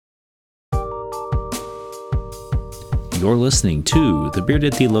You're listening to the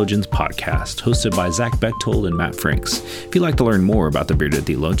Bearded Theologians podcast, hosted by Zach Bechtold and Matt Franks. If you'd like to learn more about the Bearded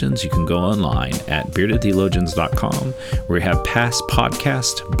Theologians, you can go online at beardedtheologians.com, where we have past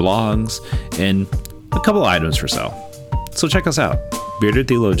podcasts, blogs, and a couple items for sale. So check us out,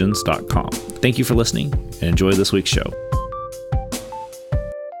 beardedtheologians.com. Thank you for listening, and enjoy this week's show.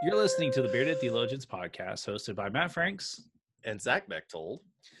 You're listening to the Bearded Theologians podcast, hosted by Matt Franks and Zach Bechtold.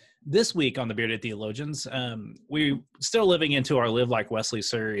 This week on the Bearded Theologians, we're still living into our Live Like Wesley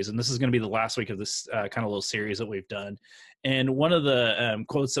series, and this is going to be the last week of this kind of little series that we've done. And one of the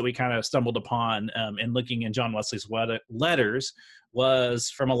quotes that we kind of stumbled upon in looking in John Wesley's letters was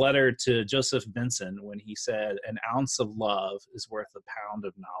from a letter to Joseph Benson when he said, "An ounce of love is worth a pound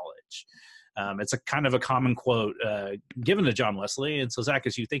of knowledge." It's a kind of a common quote given to John Wesley. And so, Zach,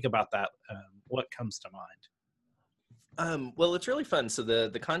 as you think about that, what comes to mind? Well, it's really fun. So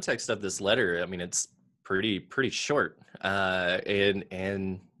the context of this letter, I mean, it's pretty short.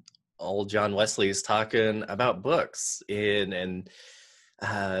 And old John Wesley is talking about books. And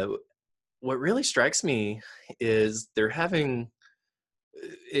what really strikes me is they're having,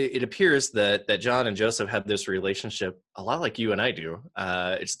 it appears that John and Joseph have this relationship a lot like you and I do.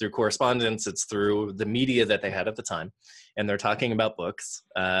 It's through correspondence. It's through the media that they had at the time. And they're talking about books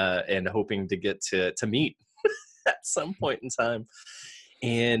and hoping to get to meet at some point in time.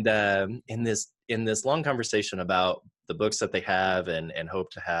 And in this long conversation about the books that they have and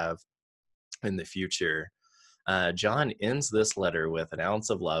hope to have in the future, John ends this letter with, "An ounce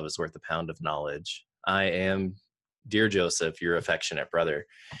of love is worth a pound of knowledge. I am, dear Joseph, your affectionate brother."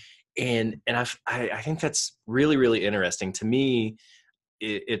 And I think that's really, really interesting. To me,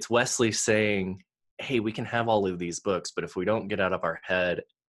 it's Wesley saying, hey, we can have all of these books, but if we don't get out of our head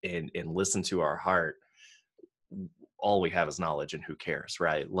and listen to our heart, all we have is knowledge, and who cares,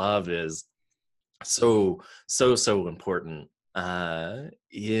 right? Love is so important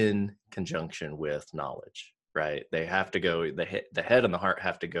in conjunction with knowledge, right? They have to go, the head and the heart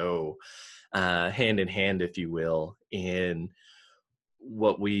have to go hand in hand, if you will, in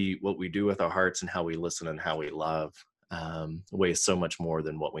what we do with our hearts and how we listen and how we love weighs so much more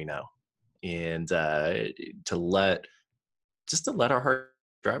than what we know. And to let our heart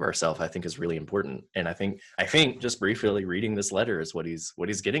drive ourselves, I think, is really important. And I think just briefly reading this letter is what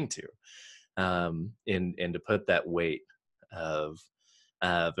he's getting to, and to put that weight of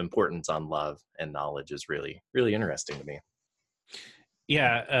importance on love and knowledge is really, really interesting to me.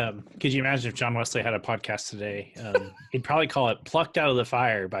 Yeah. Could you imagine if John Wesley had a podcast today? He'd probably call it "Plucked Out of the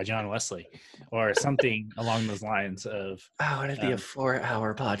Fire" by John Wesley, or something along those lines of, would it be a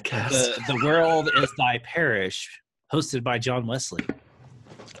 4-hour podcast? The World is Thy Parish, hosted by John Wesley.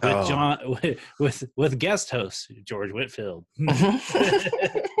 With guest host George Whitfield. They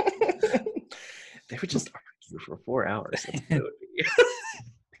would just argue for 4 hours.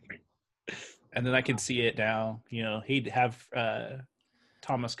 And then I can see it now. You know, he'd have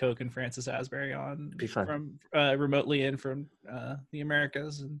Thomas Koch and Francis Asbury on from remotely in from the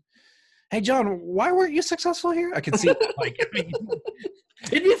Americas. And hey, John, why weren't you successful here? I can see that. Like, I mean,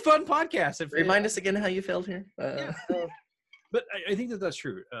 it'd be a fun podcast. Remind us again how you failed here. Yeah. But I think that's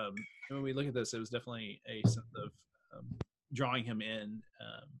true. When we look at this, it was definitely a sense of drawing him in,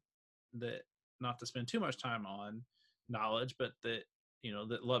 that not to spend too much time on knowledge, but that, you know,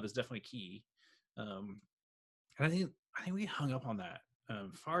 that love is definitely key. And I think we hung up on that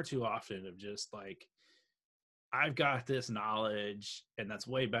far too often, of just like, I've got this knowledge, and that's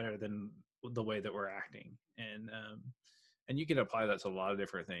way better than the way that we're acting. And you can apply that to a lot of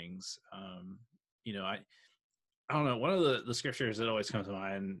different things. You know, I don't know. One of the scriptures that always comes to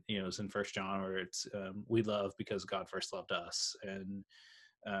mind, you know, is in 1 John, where it's we love because God first loved us. And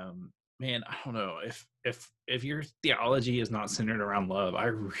man, I don't know, if your theology is not centered around love, I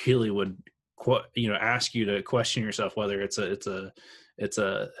really would ask you to question yourself whether it's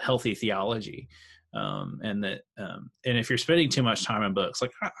a healthy theology. And that and if you're spending too much time in books,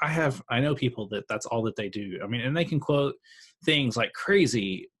 like I know people that's all that they do. I mean, and they can quote things like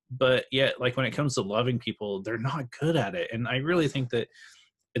crazy, but yet, like, when it comes to loving people, they're not good at it. And I really think that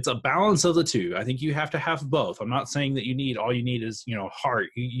it's a balance of the two. I think you have to have both. I'm not saying that all you need is, you know, heart.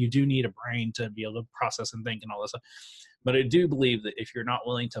 You do need a brain to be able to process and think and all this stuff. But I do believe that if you're not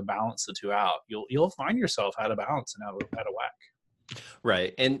willing to balance the two out, you'll find yourself out of balance and out of whack.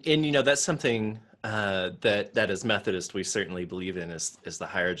 Right. And you know, that's something that as Methodists we certainly believe in, is the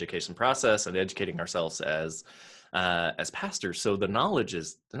higher education process and educating ourselves as pastors. So the knowledge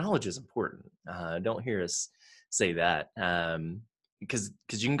is important. Don't hear us say that, because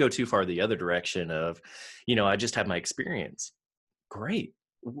you can go too far the other direction of, you know, I just have my experience. Great.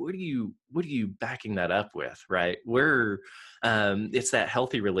 what are you backing that up with, right? It's that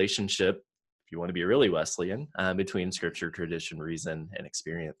healthy relationship, if you want to be really Wesleyan, between scripture, tradition, reason, and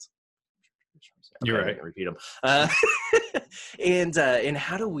experience. You're right. I can repeat them. And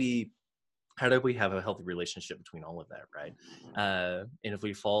how do we have a healthy relationship between all of that, right? And if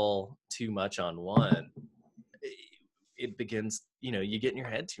we fall too much on one, it begins, you get in your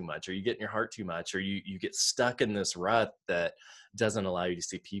head too much, or you get in your heart too much, or you get stuck in this rut that doesn't allow you to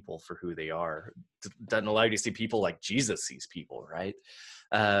see people for who they are, doesn't allow you to see people like Jesus sees people, right?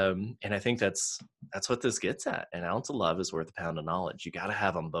 And I think that's what this gets at. An ounce of love is worth a pound of knowledge. You got to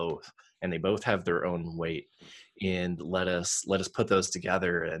have them both, and they both have their own weight. And let us put those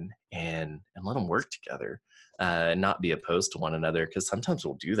together and let them work together, and not be opposed to one another. Because sometimes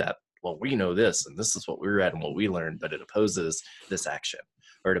we'll do that. Well, we know this, and this is what we were at and what we learned, but it opposes this action,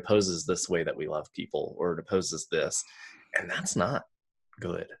 or it opposes this way that we love people, or it opposes this, and that's not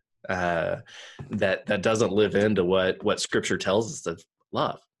good. That doesn't live into what Scripture tells us to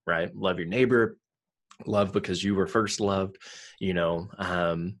love, right? Love your neighbor, love because you were first loved.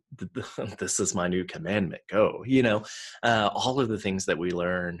 This is my new commandment. Go. All of the things that we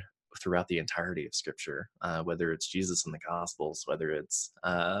learn throughout the entirety of Scripture, whether it's Jesus in the Gospels, whether it's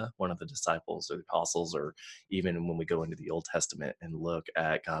one of the disciples or the apostles, or even when we go into the Old Testament and look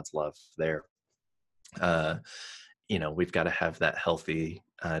at God's love there. We've got to have that healthy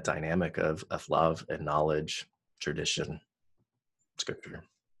dynamic of love and knowledge, tradition, Scripture,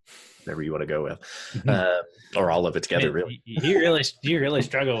 whatever you want to go with, or all of it together. Really, you really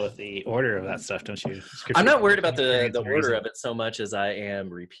struggle with the order of that stuff, don't you? Scripture, I'm not worried about the order of it so much as I am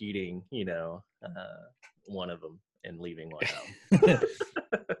repeating, one of them and leaving one out.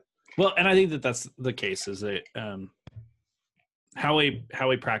 Well, and I think that that's the case. Is that how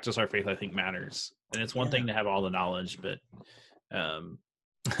we practice our faith, I think, matters. And it's one thing to have all the knowledge, but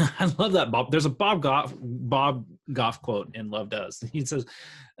I love that Bob. There's a Bob Goff quote in Love Does. He says,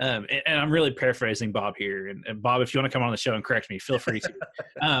 and I'm really paraphrasing Bob here. And Bob, if you want to come on the show and correct me, feel free to.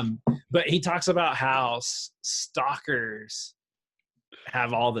 But he talks about how stalkers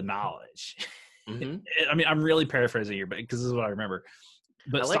have all the knowledge. Mm-hmm. I mean, I'm really paraphrasing here, but because this is what I remember.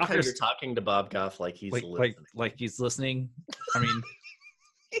 But I like how you're talking to Bob Goff like he's listening. Like he's listening. I mean,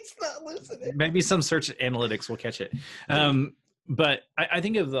 he's not listening. Maybe some search analytics will catch it. But I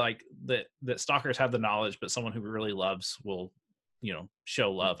think of like that stalkers have the knowledge, but someone who really loves will,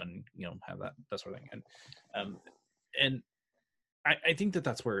 show love and, have that sort of thing. And I think that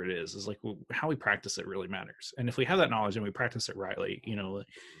that's where it is like how we practice it really matters. And if we have that knowledge and we practice it rightly, like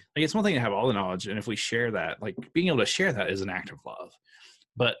it's one thing to have all the knowledge. And if we share that, like being able to share that is an act of love,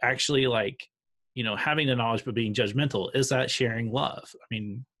 but actually like, having the knowledge, but being judgmental, is that sharing love? I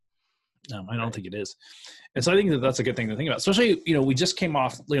mean, I don't think it is. And so I think that that's a good thing to think about, especially, we just came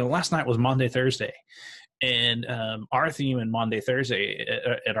off, last night was Maundy Thursday, and our theme in Maundy Thursday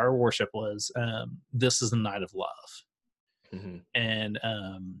at our worship was, this is the night of love. Mm-hmm. And,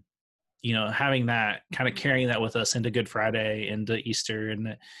 having that kind of carrying that with us into Good Friday, into Easter,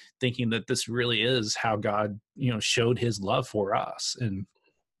 and thinking that this really is how God, showed his love for us. And,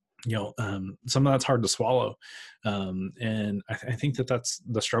 some of that's hard to swallow. And I think that that's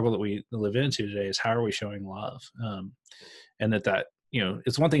the struggle that we live into today, is how are we showing love? And that,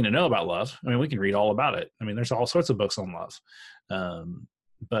 it's one thing to know about love. I mean, we can read all about it. I mean, there's all sorts of books on love.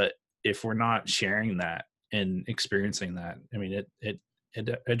 But if we're not sharing that and experiencing that, I mean, it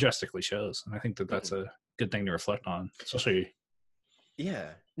drastically shows. And I think that that's a good thing to reflect on, especially. Yeah,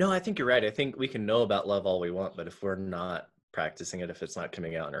 no, I think you're right. I think we can know about love all we want, but if we're not practicing it, if it's not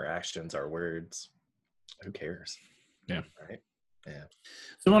coming out in our actions, our words, who cares? Yeah. Right. Yeah.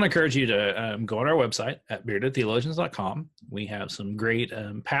 So I want to encourage you to go on our website at beardedtheologians.com. We have some great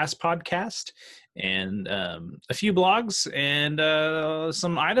past podcasts and a few blogs and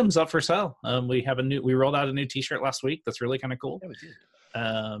some items up for sale. We rolled out a new t-shirt last week. That's really kind of cool. Yeah, we did.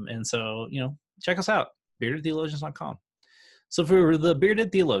 And so, check us out, beardedtheologians.com. So for the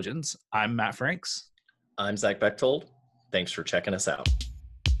Bearded Theologians, I'm Matt Franks. I'm Zach Bechtold. Thanks for checking us out.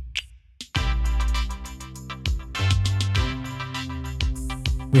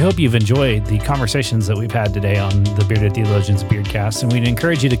 We hope you've enjoyed the conversations that we've had today on the Bearded Theologians Beardcast, and we'd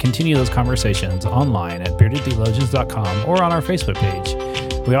encourage you to continue those conversations online at beardedtheologians.com or on our Facebook page.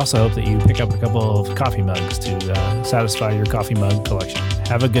 We also hope that you pick up a couple of coffee mugs to satisfy your coffee mug collection.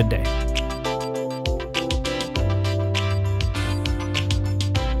 Have a good day.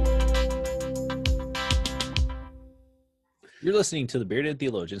 You're listening to the Bearded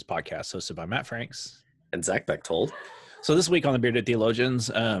Theologians podcast, hosted by Matt Franks and Zach Bechtold. So this week on the Bearded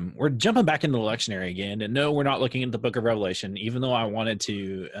Theologians, we're jumping back into the lectionary again. And no, we're not looking at the book of Revelation, even though I wanted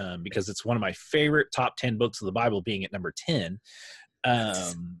to, because it's one of my favorite top 10 books of the Bible, being at number 10.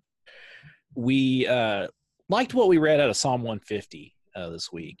 We liked what we read out of Psalm 150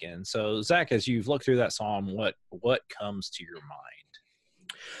 this week. And so, Zach, as you've looked through that psalm, what comes to your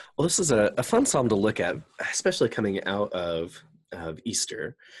mind? Well, this is a fun psalm to look at, especially coming out of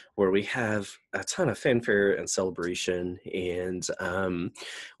Easter, where we have a ton of fanfare and celebration, and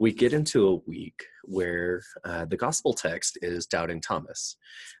we get into a week where the gospel text is doubting Thomas.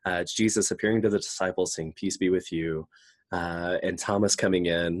 It's Jesus appearing to the disciples saying, "Peace be with you," and Thomas coming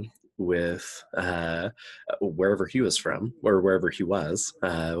in with wherever he was from, or wherever he was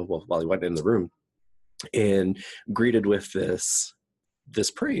while he went in the room, and greeted with this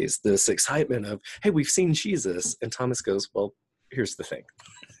praise, this excitement of, "Hey, we've seen Jesus." And Thomas goes, "Well, here's the thing.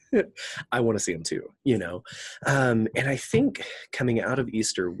 I want to see him too," And I think coming out of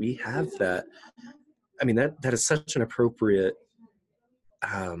Easter, we have that. I mean, that is such an appropriate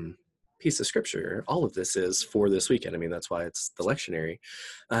piece of scripture. All of this is for this weekend. I mean, that's why it's the lectionary.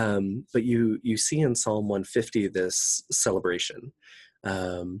 But you see in Psalm 150 this celebration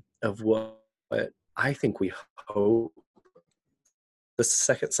of what I think we hope the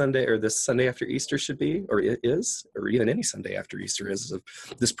second Sunday, or this Sunday after Easter, should be, or it is, or even any Sunday after Easter is, of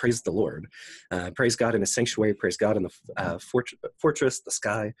this praise the Lord. Praise God in his sanctuary, praise God in the fortress, the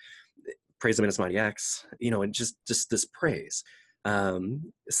sky, praise him in his mighty acts, and just this praise.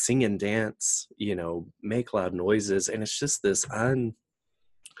 Sing and dance, make loud noises, and it's just this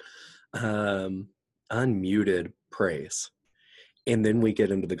unmuted praise. And then we get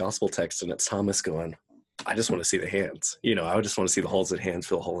into the gospel text, and it's Thomas going, "I just want to see the hands. I just want to see the holes in the hands,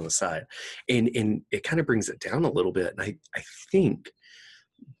 feel a hole in the side." And it kind of brings it down a little bit. And I think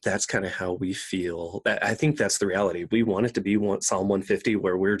that's kind of how we feel. I think that's the reality. We want it to be Psalm 150,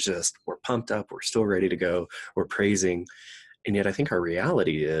 where we're pumped up, we're still ready to go, we're praising. And yet I think our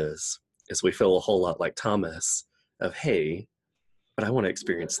reality is we feel a whole lot like Thomas of, "Hey, but I want to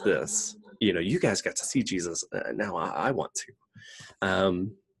experience this. You guys got to see Jesus. Now I want to."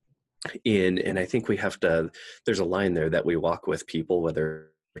 And I think we have to, there's a line there that we walk with people,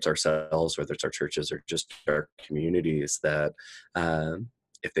 whether it's ourselves, whether it's our churches, or just our communities, that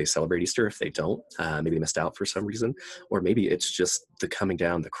if they celebrate Easter, if they don't, maybe they missed out for some reason, or maybe it's just the coming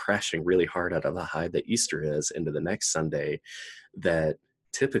down, the crashing really hard out of the high that Easter is into the next Sunday, that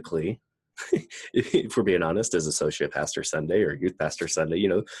typically, if we're being honest, as Associate Pastor Sunday or Youth Pastor Sunday,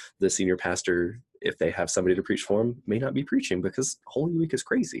 the senior pastor, if they have somebody to preach for them, may not be preaching because Holy Week is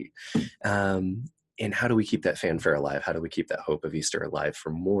crazy. And how do we keep that fanfare alive? How do we keep that hope of Easter alive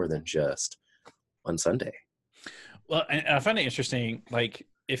for more than just one Sunday? Well, and I find it interesting, like,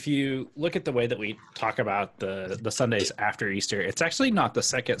 if you look at the way that we talk about the Sundays after Easter, it's actually not the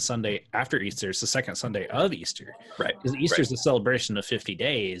second Sunday after Easter, it's the second Sunday of Easter. Right. Because Easter is the celebration of 50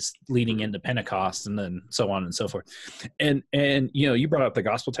 days leading into Pentecost, and then so on and so forth. And you brought up the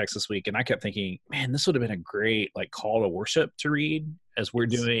gospel text this week, and I kept thinking, man, this would have been a great call to worship to read as we're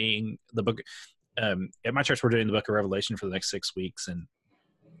doing the book. At my church, we're doing the book of Revelation for the next 6 weeks, and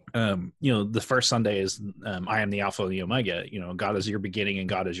the first Sunday is I am the Alpha and the Omega. God is your beginning and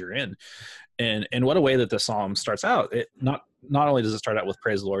God is your end. And what a way that the psalm starts out. It not only does it start out with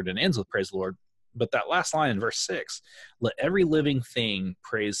praise the Lord and ends with praise the Lord, but that last line in verse 6, "Let every living thing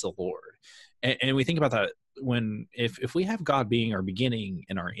praise the Lord." And we think about that if we have God being our beginning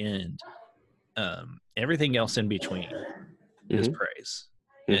and our end, everything else in between is praise.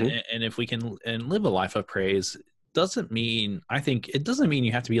 And if we can live a life of praise, doesn't mean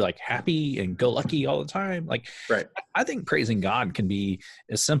you have to be happy and go lucky all the time. Right. I think praising God can be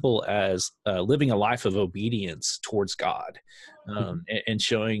as simple as living a life of obedience towards God, and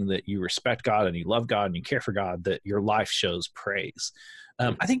showing that you respect God and you love God and you care for God, that your life shows praise.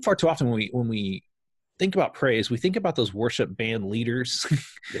 I think far too often when we think about praise, we think about those worship band leaders.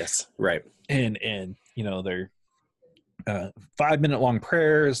 Yes. Right. And they're 5-minute long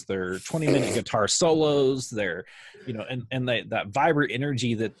prayers, they're 20-minute guitar solos, they're and that vibrant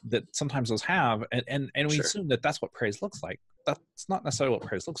energy that sometimes those have, and we assume that that's what praise looks like. That's not necessarily what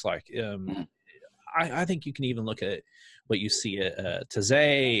praise looks like. I think you can even look at what you see at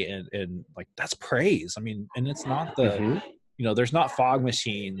Taizé, and that's praise. I mean, and it's not the there's not fog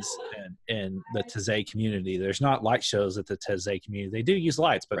machines in the Taizé community. There's not light shows at the Taizé community. They do use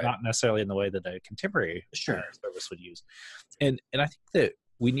lights, but not necessarily in the way that a contemporary service would use. And I think that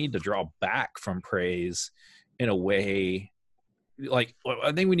we need to draw back from praise in a way,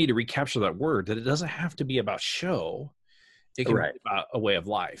 I think we need to recapture that word, that it doesn't have to be about show. It can be about a way of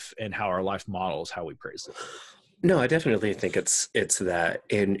life and how our life models how we praise it. No, I definitely think it's that,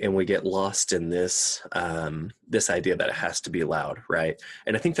 and we get lost in this this idea that it has to be loud, right?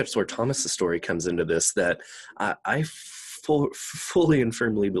 And I think that's where Thomas's story comes into this. That I fully and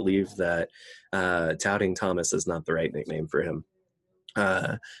firmly believe that Doubting Thomas is not the right nickname for him,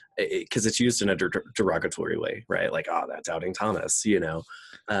 because it's used in a derogatory way, right? Like, oh, that Doubting Thomas,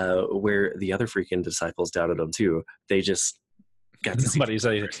 where the other freaking disciples doubted him too. They just got to Somebody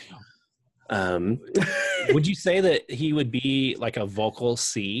say. Would you say that he would be like a vocal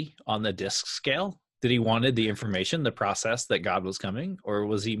C on the disc scale? Did he wanted the information, the process that God was coming, or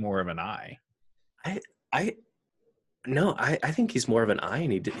was he more of an I? I think he's more of an I,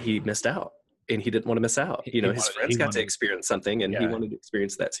 and he missed out, and he didn't want to miss out. His friends got to experience something, and he wanted to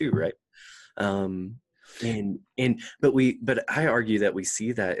experience that too, right? But I argue that we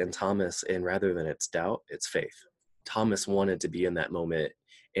see that in Thomas, and rather than it's doubt, it's faith. Thomas wanted to be in that moment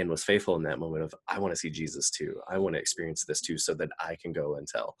and was faithful in that moment of, I want to see Jesus too. I want to experience this too, so that I can go and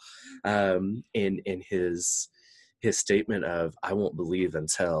tell. In his statement of, I won't believe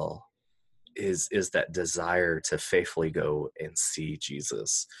until, is that desire to faithfully go and see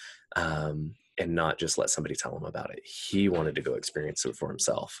Jesus, and not just let somebody tell him about it. He wanted to go experience it for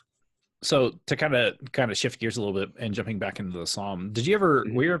himself. So to kind of shift gears a little bit and jumping back into the Psalm,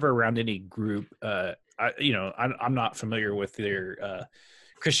 were you ever around any group? I'm not familiar with their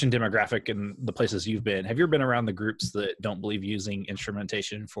Christian demographic and the places you've been. Have you ever been around the groups that don't believe using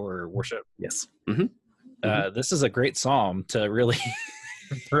instrumentation for worship? Yes. Mm-hmm. This is a great Psalm to really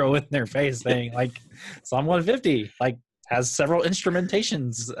throw in their face, saying like Psalm 150, like has several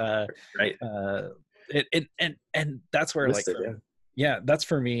instrumentations. Right. And that's where that's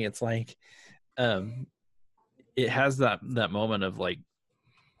for me. It's like, it has that moment of like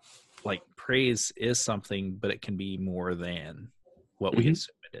praise is something, but it can be more than what we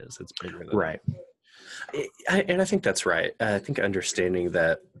assume it is. It's bigger than right. And I think that's right. I think understanding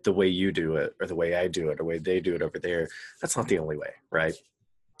that the way you do it, or the way I do it, or the way they do it over there, that's not the only way, right?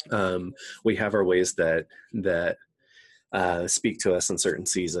 We have our ways that speak to us in certain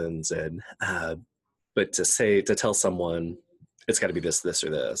seasons, and but to tell someone it's got to be this, or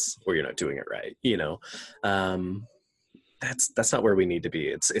this, or you're not doing it right, that's not where we need to be.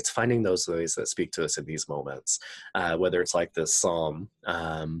 It's finding those ways that speak to us in these moments, whether it's like this Psalm,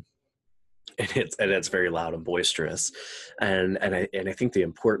 and it's very loud and boisterous, and I think the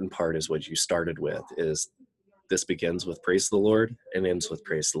important part is what you started with, is this begins with praise the Lord and ends with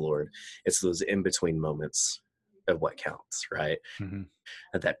praise the Lord. It's those in between moments of what counts, right? Mm-hmm.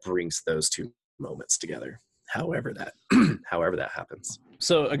 And that brings those two moments together, however that happens.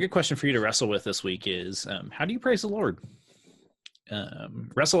 So a good question for you to wrestle with this week is, how do you praise the Lord?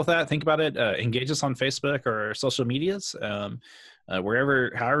 Wrestle with that, think about it, engage us on Facebook or social medias,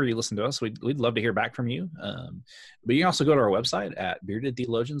 however you listen to us. We'd love to hear back from you. But you can also go to our website at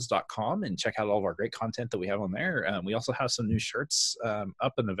beardedtheologians.com and check out all of our great content that we have on there. We also have some new shirts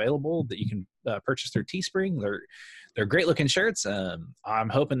up and available that you can purchase through Teespring. They're great looking shirts. I'm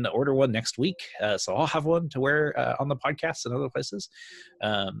hoping to order one next week, so I'll have one to wear on the podcast and other places.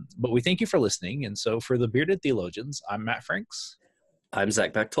 But we thank you for listening. And so for the Bearded Theologians, I'm Matt Franks. I'm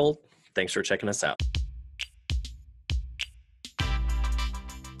Zach Bechtold. Thanks for checking us out.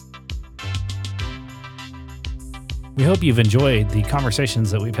 We hope you've enjoyed the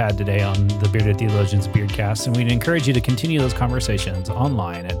conversations that we've had today on the Bearded Theologians Beardcast, and we'd encourage you to continue those conversations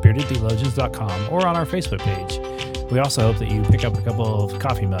online at beardedtheologians.com or on our Facebook page. We also hope that you pick up a couple of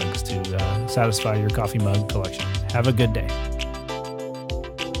coffee mugs to satisfy your coffee mug collection. Have a good day.